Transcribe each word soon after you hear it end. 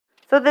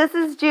So this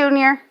is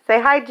Junior. Say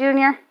hi,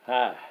 Junior.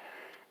 Hi.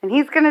 And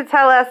he's going to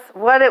tell us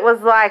what it was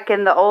like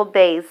in the old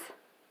days.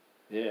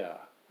 Yeah.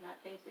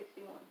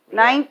 1961.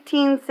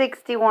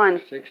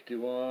 1961.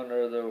 61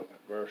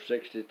 or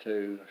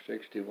 62,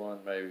 61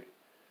 maybe.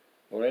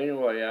 Well,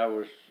 anyway, I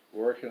was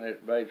working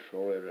at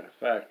Batesville at a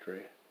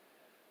factory,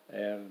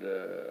 and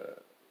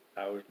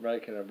I was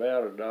making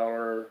about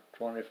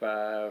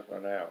 $1.25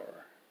 an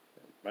hour,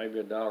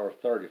 maybe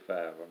 $1.35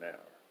 an hour.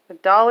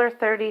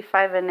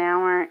 $1.35 an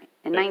hour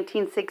in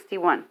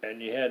 1961.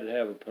 And you had to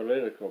have a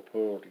political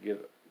pull to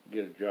get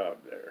a job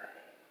there.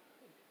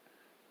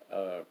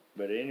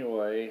 But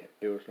anyway,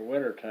 it was the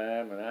winter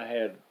time, and I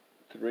had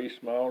 3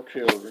 small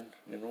children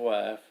and a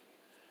wife,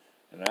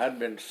 and I'd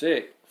been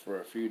sick for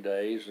a few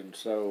days, and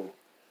so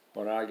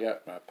when I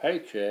got my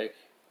paycheck,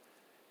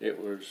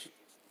 it was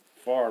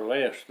far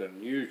less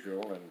than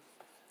usual. And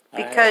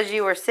Because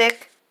you were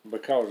sick?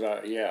 Because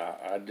I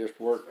just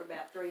worked for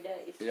about 3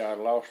 days. Yeah, I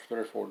lost 3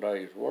 or 4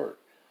 days' work,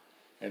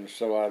 and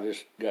so I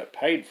just got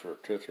paid for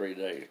 2 or 3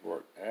 days'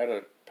 work. I had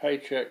a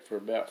paycheck for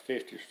about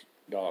 $50,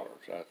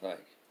 I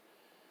think.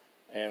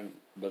 And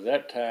by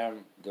that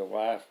time, the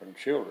wife and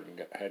children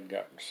had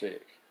gotten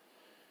sick.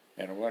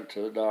 And I went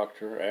to the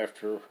doctor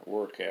after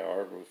work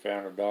hours. We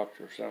found a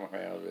doctor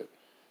somehow that,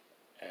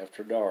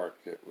 after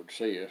dark, that would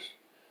see us.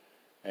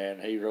 And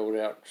he wrote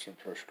out some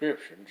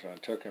prescriptions. I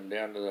took him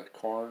down to the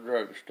corner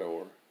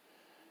drugstore.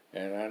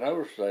 And I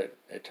noticed that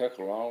it took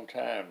a long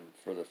time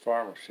for the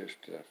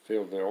pharmacist to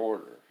fill the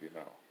order, you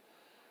know.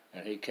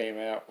 And he came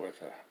out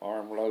with an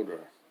armload of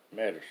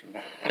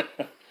medicine.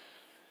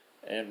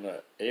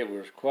 And it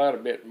was quite a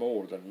bit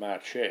more than my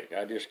check.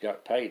 I just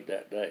got paid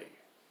that day.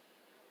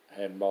 I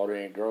hadn't bought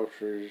any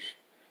groceries.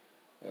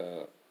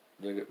 The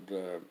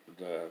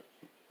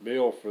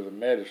bill for the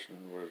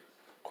medicine was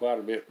quite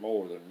a bit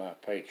more than my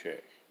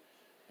paycheck.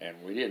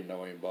 And we didn't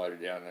know anybody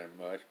down there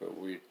much, but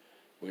we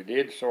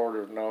did sort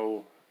of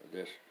know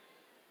this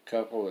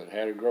couple that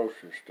had a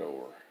grocery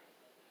store.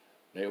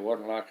 It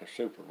wasn't like a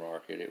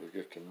supermarket. It was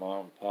just a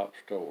mom and pop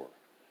store.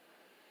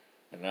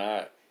 And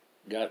I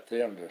got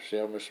them to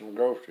sell me some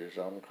groceries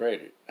on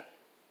credit.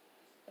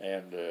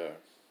 And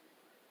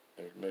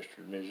there's Mr.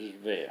 and Mrs.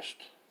 Vest.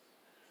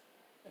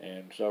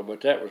 And so,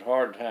 but that was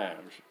hard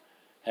times,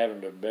 having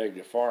to beg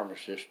the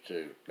pharmacist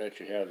to let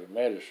you have the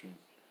medicine,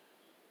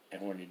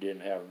 and when you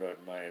didn't have enough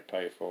money to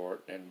pay for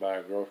it, and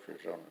buy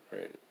groceries on the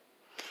credit.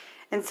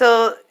 And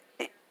so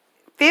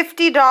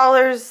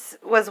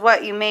 $50 was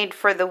what you made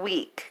for the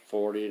week.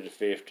 40 to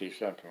 50,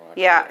 something like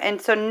that. Yeah, and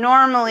so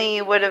normally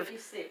you would have $56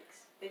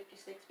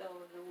 a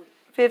week.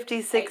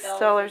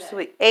 $56 a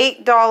week.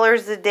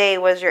 $8 a day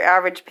was your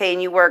average pay,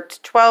 and you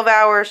worked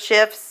 12-hour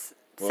shifts,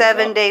 Well,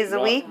 7 days a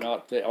week?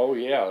 Oh,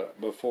 yeah,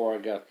 before I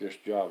got this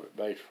job at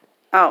Batesville.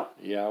 Oh.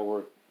 Yeah, I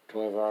worked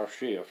 12-hour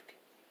shift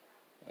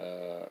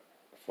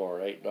for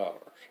 $8.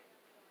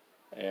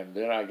 And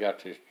then I got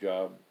this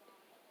job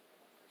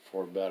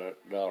for about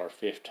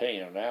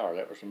 $1.15 an hour.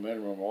 That was the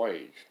minimum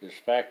wage. This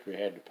factory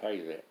had to pay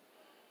that.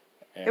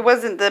 And It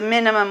wasn't the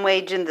minimum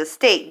wage in the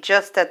state,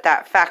 just at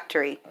that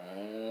factory.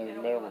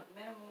 Minimum wage.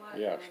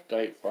 Yeah,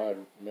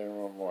 statewide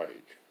minimum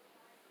wage.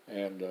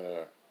 And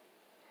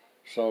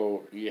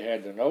so you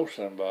had to know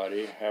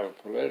somebody, have a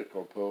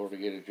political pull to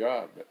get a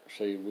job.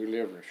 See, we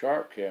lived in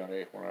Sharp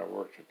County when I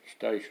worked at the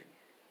station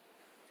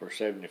for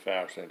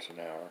 75 cents an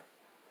hour.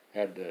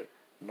 Had to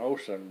know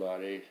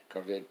somebody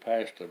because they'd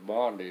passed a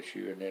bond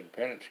issue in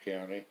Independence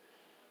County,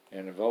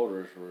 and the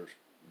voters were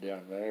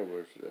down there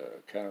was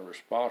kind of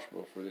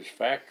responsible for this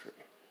factory,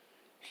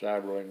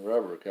 Cyberling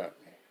Rubber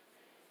Company.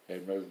 They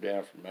moved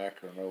down from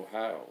Akron,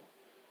 Ohio.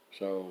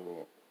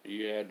 So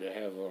you had to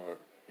have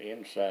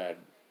inside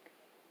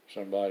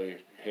somebody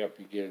help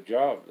you get a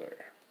job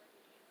there.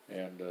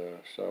 And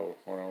so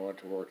when I went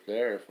to work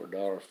there for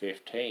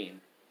 $1.15,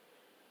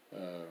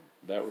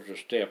 that was a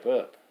step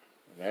up.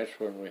 And that's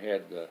when we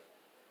had the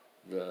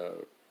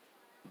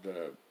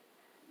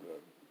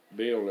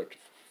bill at the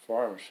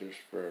pharmacist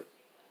for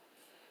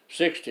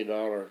 $60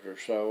 or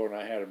so, and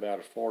I had about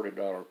a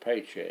 $40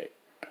 paycheck,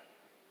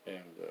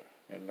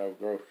 and no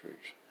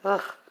groceries.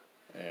 Ugh.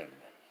 And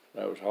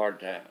that was hard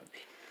times.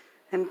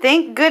 And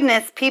thank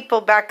goodness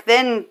people back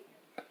then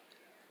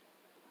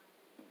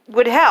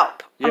would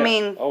help. Yeah. I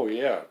mean, oh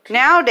yeah.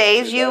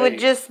 Nowadays you would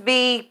just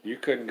be... You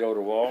couldn't go to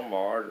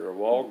Walmart or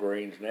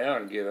Walgreens now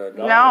and get $1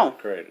 No.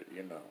 credit,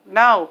 you know.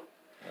 No.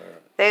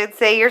 They'd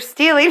say you're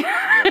stealing.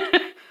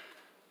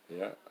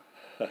 Yeah.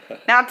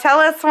 Now tell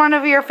us one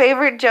of your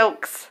favorite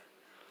jokes.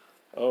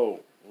 Oh,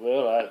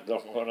 well, the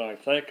one I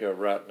think of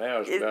right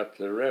now is about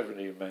the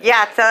revenue man.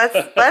 Yeah, so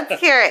let's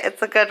hear it.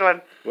 It's a good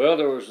one. Well,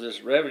 there was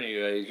this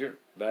revenue agent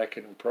back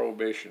in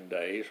Prohibition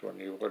days when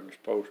you wasn't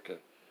supposed to,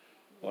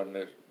 when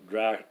the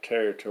dry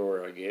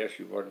territory, I guess,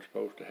 you wasn't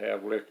supposed to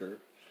have liquor.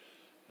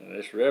 And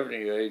this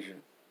revenue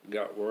agent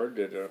got word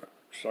that a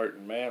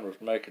certain man was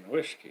making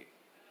whiskey.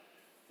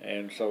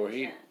 And so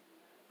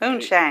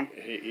Moonshine.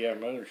 Yeah,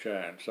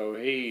 moonshine. So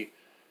he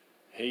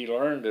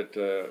learned that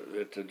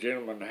the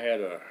gentleman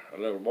had a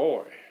little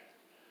boy.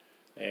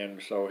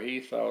 And so he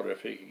thought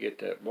if he could get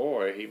that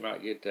boy, he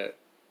might get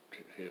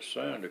his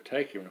son to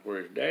take him to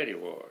where his daddy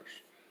was,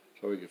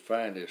 so he could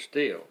find his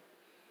steel.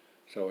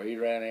 So he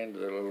ran into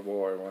the little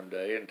boy one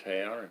day in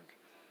town and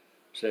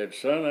said,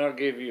 "Son, I'll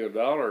give you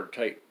 $1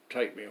 to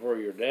take me where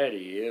your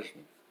daddy is."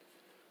 And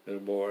the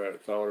boy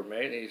thought a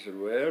minute. He said,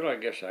 "Well, I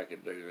guess I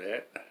could do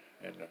that."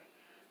 And the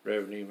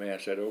revenue man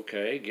said,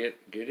 "Okay, get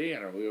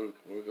in, and we'll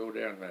go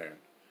down there."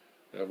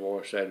 The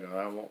boy said, "No,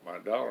 I want my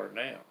 $1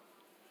 now."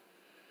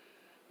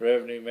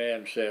 Revenue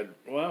man said,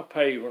 "Well, I'll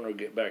pay you when we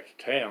get back to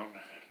town."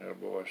 The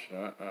boy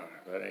said,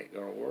 "That ain't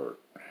gonna work."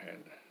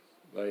 And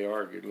they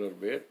argued a little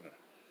bit.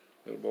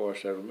 The boy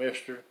said, "Well,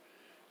 mister,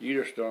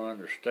 you just don't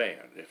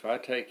understand. If I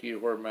take you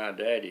where my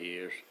daddy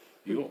is,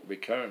 you won't be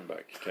coming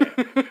back to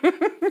town."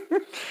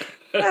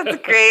 That's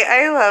great.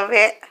 I love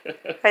it.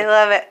 I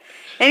love it.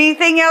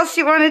 Anything else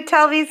you want to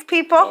tell these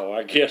people? Oh,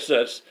 I guess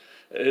it's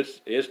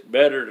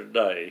better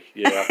today.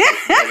 Yeah,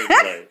 it's better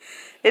today.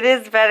 It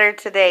is better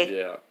today.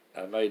 Yeah,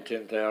 I made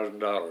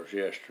 $10,000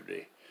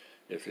 yesterday.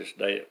 If this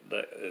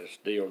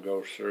deal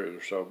goes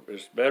through, so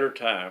it's better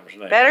times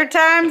now. Better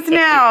times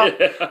now.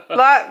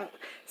 Yeah.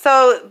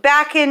 So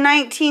back in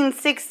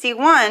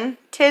 1961,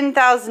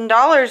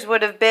 $10,000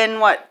 would have been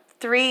what,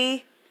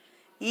 3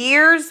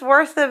 years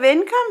worth of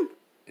income?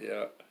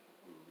 Yeah.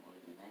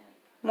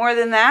 More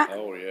than that?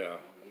 Oh yeah.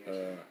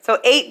 So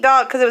 $8,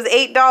 because it was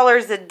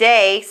 $8 a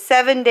day,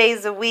 7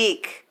 days a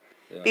week,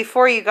 Yeah.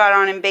 before you got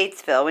on in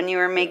Batesville when you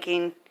were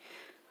making.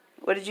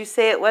 What did you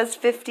say it was?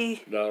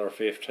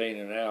 $1.15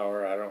 an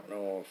hour. I don't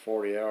know,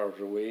 40 hours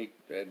a week.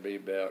 That'd be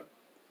about.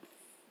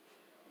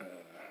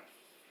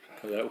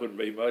 That wouldn't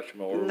be much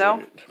more. No,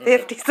 would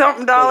it?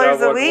 $50-something I a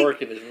wasn't week.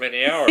 working as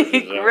many hours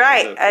as I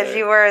Right, was as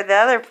you were at the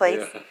other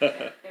place. Yeah.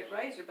 At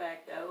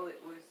Razorback, though, it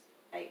was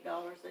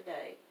 $8 a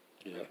day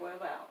Yeah. for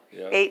 12 hours.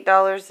 Yeah.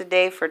 $8 a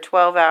day for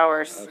 12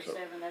 hours. For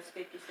 7, that's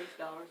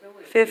 $56 a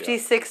week.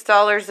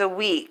 $56 a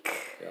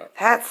week. Yeah.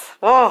 That's,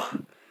 whoa.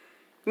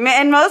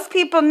 And most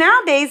people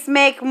nowadays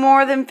make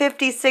more than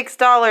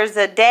 $56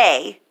 a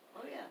day.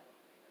 Oh, yeah.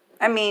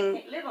 I You mean,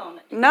 can't live on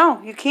it.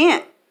 no, you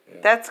can't.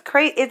 Yeah. That's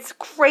crazy. It's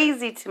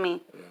crazy to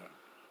me. Yeah.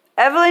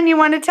 Evelyn, you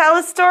want to tell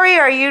a story,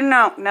 or you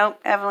no? Nope.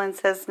 Evelyn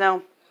says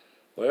no.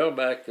 Well,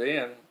 back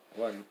then,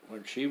 when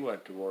she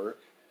went to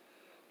work,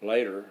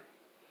 later,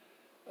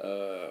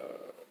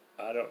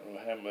 I don't know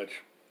how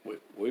much,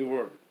 we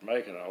weren't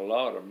making a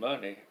lot of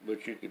money,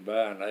 but you could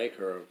buy an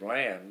acre of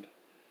land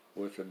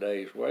with a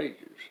day's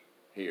wages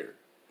here.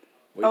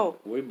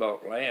 We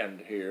bought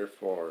land here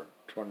for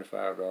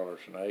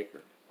 $25 an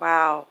acre.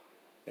 Wow.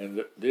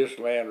 And this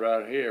land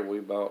right here we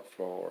bought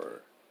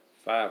for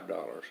 $5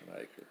 an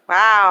acre.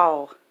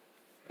 Wow.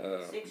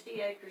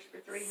 60 acres for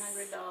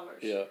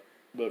 $300. Yeah.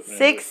 But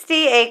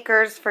 60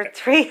 acres for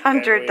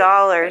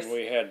 $300. And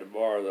we had to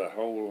borrow the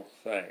whole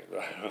thing,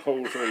 the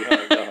whole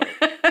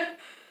 $300.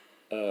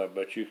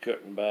 But you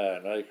couldn't buy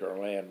an acre of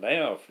land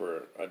now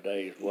for a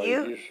day's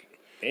wages.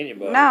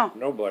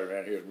 Nobody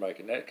around here is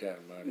making that kind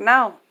of money.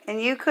 No,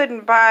 and you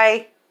couldn't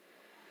buy,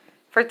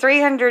 for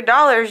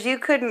 $300, you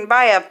couldn't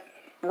buy a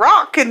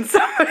rock in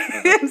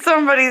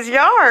somebody's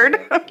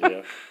yard.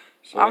 Yeah.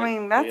 So I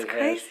mean, that's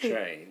crazy. It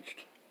has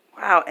changed.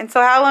 Wow. And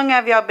so how long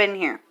have y'all been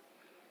here?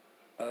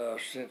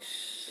 Since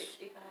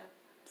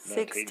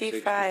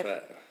 65.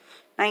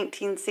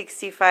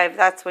 1965.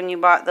 That's when you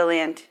bought the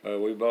land.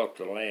 We bought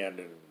the land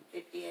in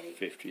 58.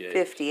 58.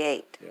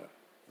 58. Yeah.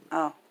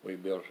 Oh. We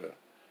built a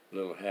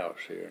little house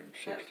here in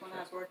 65. That was when I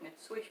was working at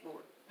the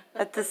switchboard.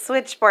 At the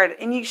switchboard.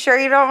 And you sure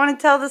you don't want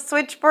to tell the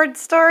switchboard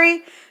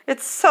story?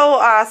 It's so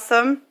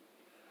awesome.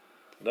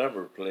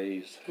 Number,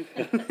 please.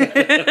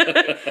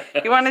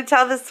 You want to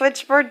tell the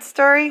switchboard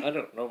story? I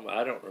don't know.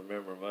 I don't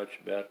remember much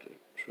about the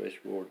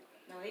switchboard.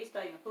 No, he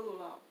stayed in the pool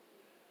hall.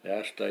 Yeah,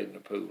 I stayed in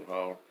the pool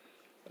hall.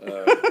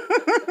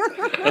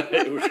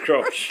 It was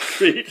across the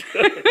street.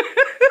 I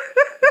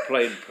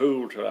played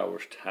pool till I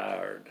was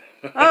tired.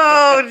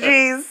 Oh,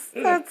 jeez.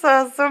 That's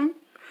awesome.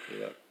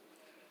 Yeah.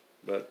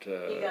 But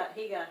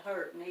He got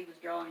hurt and he was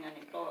drawing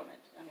unemployment.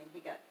 I mean,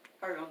 he got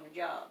hurt on the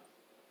job.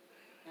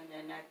 And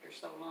then after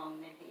so long,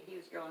 then he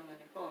was drawing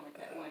unemployment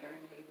that winter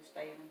and he was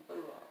staying in the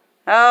pool hall.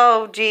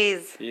 Oh,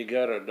 jeez. you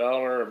got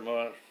 $1 a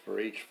month for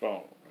each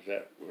phone.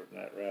 Wasn't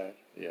that right?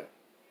 Yeah.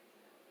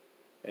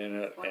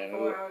 And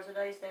 24 hours a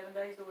day, 7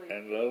 days a week.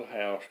 and a little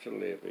house to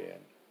live in.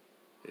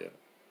 Yeah.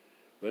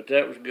 But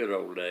that was good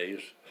old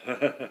days.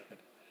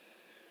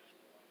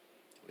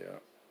 Yeah.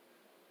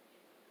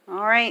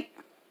 All right.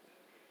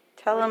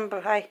 Tell them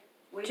bye.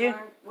 We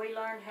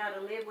learned how to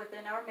live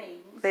within our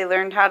means. They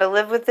learned how to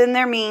live within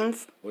their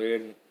means.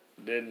 We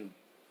didn't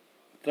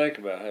think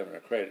about having a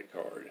credit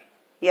card.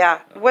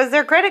 Yeah. Was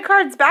there credit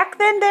cards back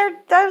then those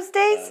I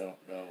days?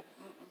 don't know.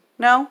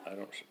 No? I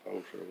don't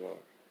suppose there was.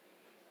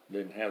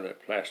 Didn't have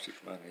that plastic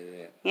money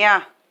then.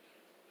 Yeah.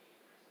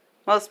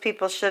 Most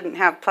people shouldn't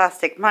have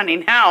plastic money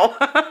now.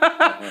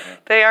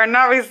 They are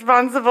not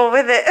responsible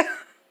with it.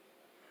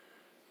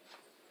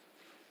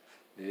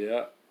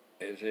 Yeah,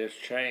 it has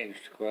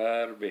changed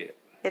quite a bit.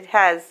 It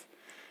has.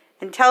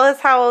 And tell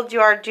us how old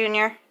you are,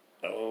 Junior.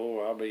 Oh,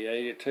 I'll be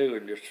 82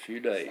 in just a few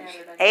days.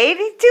 Saturday.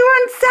 82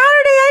 on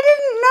Saturday? I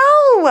didn't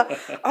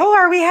know. Oh,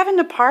 are we having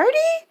a party?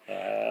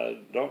 I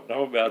don't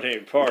know about any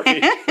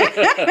party.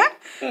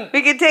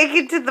 We could take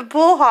you to the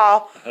pool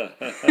hall.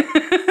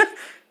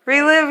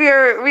 relive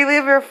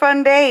your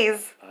fun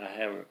days. I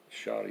haven't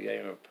shot a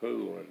game of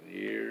pool in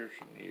years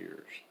and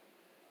years,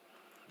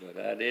 but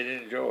I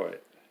did enjoy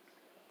it.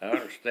 I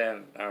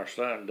understand our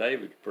son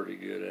David's pretty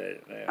good at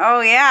it now.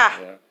 Oh yeah.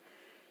 Yeah.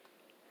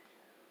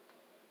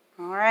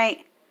 All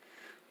right.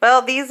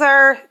 Well, these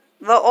are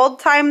the old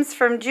times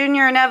from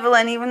Junior and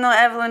Evelyn, even though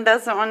Evelyn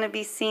doesn't want to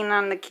be seen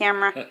on the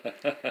camera.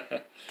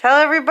 Tell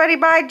everybody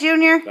bye,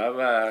 Junior.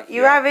 Bye-bye.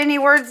 You have any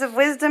words of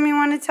wisdom you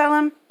want to tell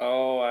him?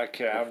 Oh, I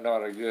can't. I'm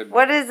not a good...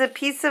 What is a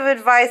piece of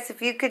advice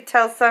if you could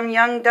tell some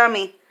young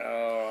dummy?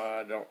 Oh,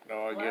 I don't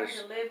know. I Learn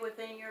guess... to live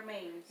within your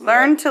means.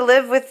 Learn to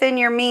live within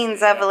your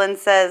means, Yeah. Evelyn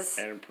says.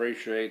 And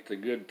appreciate the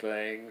good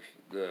things,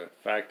 the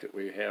fact that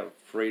we have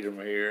freedom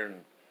here,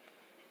 and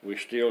we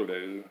still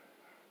do.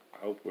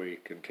 I hope we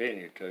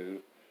continue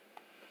to.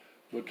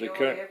 But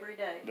Enjoy every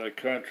day. the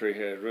country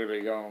has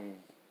really gone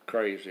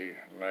crazy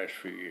in the last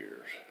few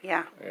years.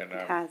 Yeah, And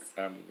it has.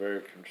 I'm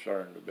very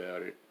concerned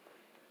about it.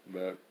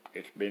 But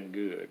it's been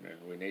good,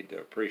 and we need to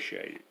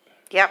appreciate it.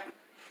 Yep.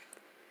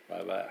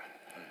 Bye-bye.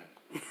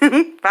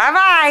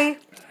 Bye-bye.